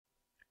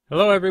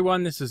Hello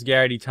everyone, this is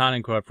Gary D.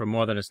 Tonencourt from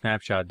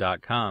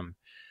morethanasnapshot.com.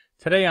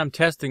 Today I'm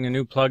testing a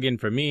new plugin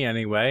for me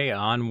anyway,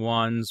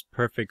 ON1's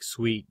Perfect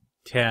Suite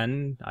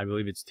 10, I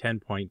believe it's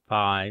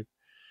 10.5,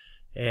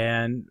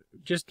 and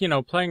just,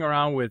 playing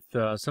around with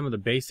some of the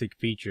basic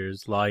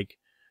features like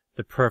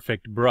the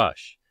perfect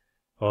brush,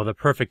 or the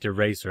perfect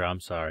eraser, I'm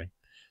sorry.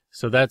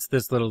 So that's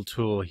this little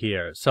tool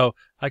here. So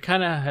I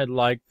kind of had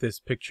liked this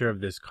picture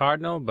of this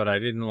cardinal, but I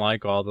didn't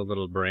like all the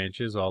little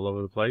branches all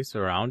over the place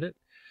around it.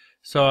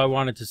 So I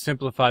wanted to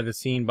simplify the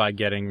scene by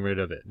getting rid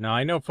of it. Now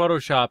I know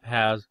Photoshop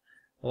has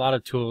a lot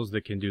of tools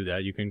that can do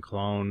that. You can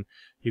clone,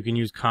 you can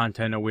use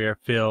content-aware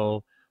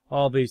fill,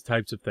 all these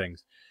types of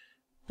things.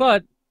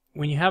 But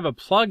when you have a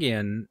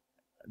plugin,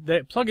 the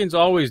plugins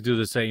always do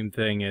the same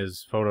thing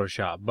as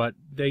Photoshop, but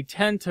they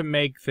tend to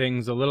make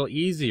things a little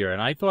easier.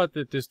 And I thought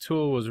that this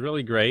tool was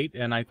really great,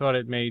 and I thought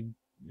it made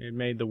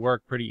the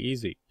work pretty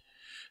easy.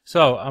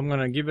 So I'm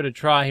going to give it a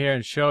try here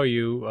and show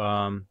you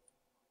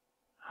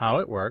how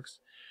it works.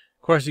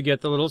 Of course, you get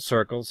the little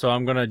circle, so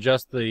I'm going to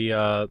adjust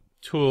the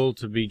tool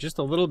to be just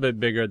a little bit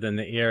bigger than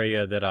the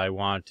area that I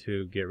want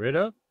to get rid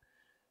of.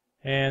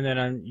 And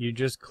then you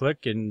just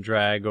click and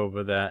drag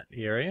over that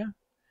area.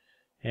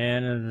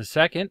 And in a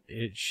second,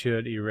 it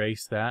should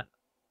erase that.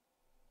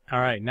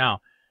 Alright, now,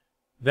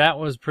 that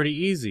was pretty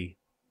easy.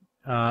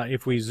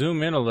 If we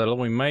zoom in a little,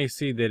 we may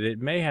see that it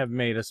may have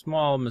made a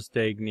small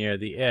mistake near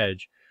the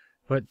edge.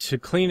 But to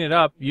clean it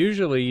up,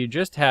 usually you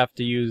just have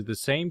to use the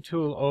same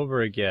tool over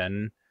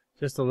again,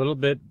 just a little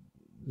bit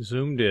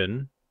zoomed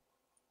in,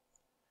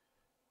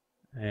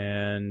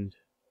 and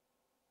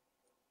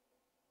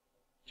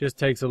just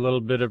takes a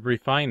little bit of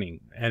refining,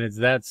 and it's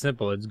that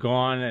simple. It's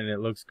gone and it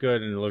looks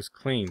good and it looks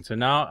clean. So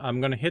now I'm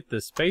going to hit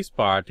the space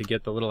bar to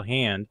get the little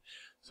hand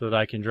so that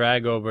I can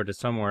drag over to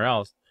somewhere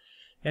else.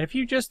 And if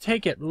you just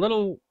take it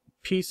little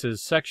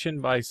pieces, section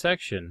by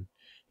section,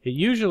 it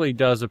usually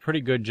does a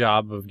pretty good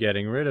job of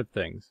getting rid of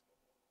things.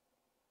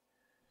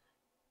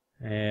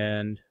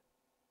 And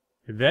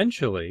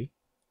eventually,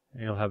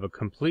 you'll have a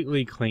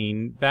completely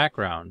clean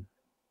background.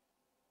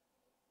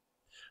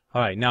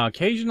 Alright, now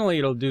occasionally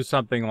it'll do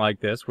something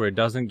like this where it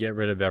doesn't get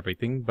rid of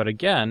everything, but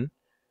again,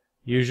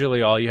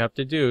 usually all you have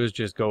to do is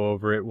just go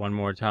over it one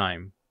more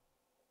time.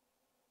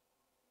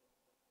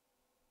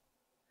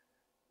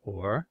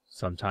 Or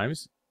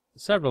sometimes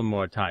several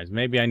more times.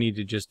 Maybe I need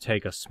to just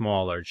take a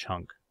smaller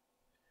chunk.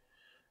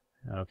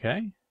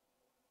 Okay.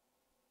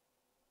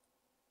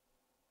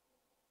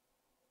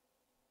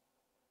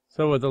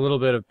 So with a little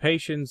bit of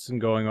patience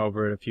and going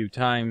over it a few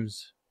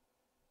times,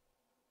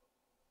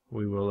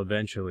 we will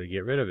eventually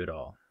get rid of it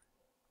all.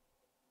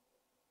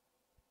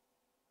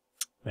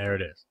 There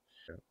it is.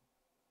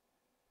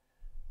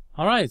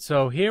 Alright,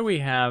 so here we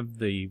have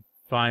the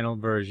final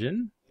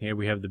version. Here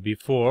we have the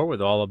before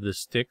with all of the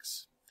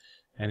sticks.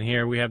 And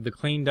here we have the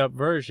cleaned up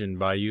version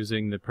by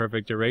using the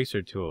Perfect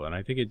Eraser tool. And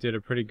I think it did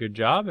a pretty good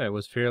job. It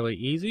was fairly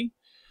easy.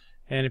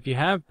 And if you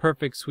have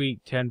Perfect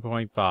Suite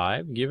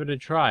 10.5, give it a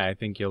try. I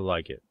think you'll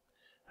like it.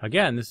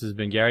 Again, this has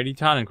been Gary D.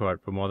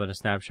 Tonencourt for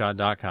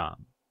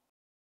morethanasnapshot.com.